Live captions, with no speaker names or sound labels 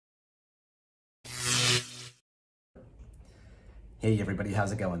Hey everybody,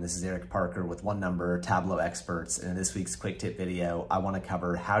 how's it going? This is Eric Parker with One Number, Tableau Experts, and in this week's quick tip video, I want to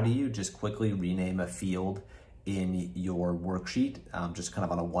cover how do you just quickly rename a field in your worksheet, just kind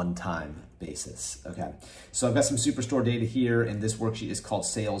of on a one-time basis. Okay, so I've got some Superstore data here, and this worksheet is called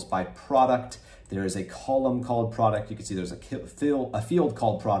Sales by Product. There is a column called Product. You can see there's a field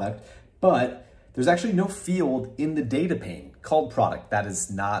called Product, but there's actually no field in the data pane called Product. That is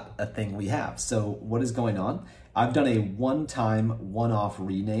not a thing we have. So what is going on? I've done a one-time, one-off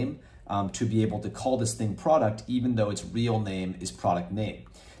rename to be able to call this thing Product, even though its real name is Product Name.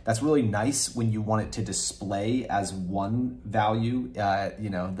 That's really nice when you want it to display as one value,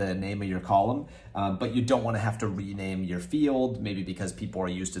 the name of your column, but you don't want to have to rename your field, maybe because people are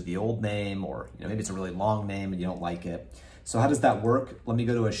used to the old name, or maybe it's a really long name and you don't like it. So how does that work? Let me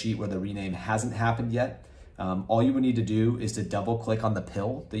go to a sheet where the rename hasn't happened yet. All you would need to do is to double click on the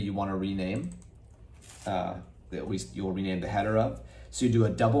pill that you want to rename. At least you'll rename the header of. So you do a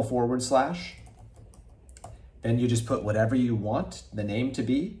double /, then you just put whatever you want the name to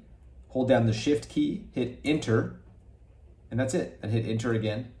be, hold down the Shift key, hit Enter, and that's it, and hit Enter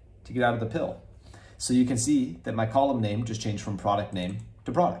again to get out of the pill. So you can see that my column name just changed from Product Name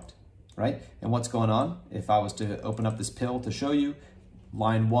to Product, right? And what's going on? If I was to open up this pill to show you,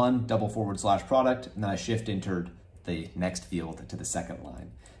 line 1, double / product, and then I Shift entered the next field to the second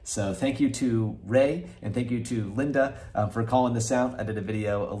line. So thank you to Ray and thank you to Linda for calling this out. I did a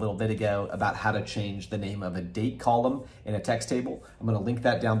video a little bit ago about how to change the name of a date column in a text table. I'm going to link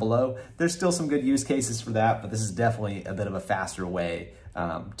that down below. There's still some good use cases for that, but this is definitely a bit of a faster way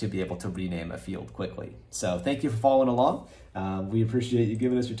to be able to rename a field quickly. So thank you for following along. We appreciate you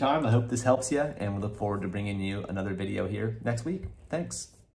giving us your time. I hope this helps you, and we look forward to bringing you another video here next week. Thanks.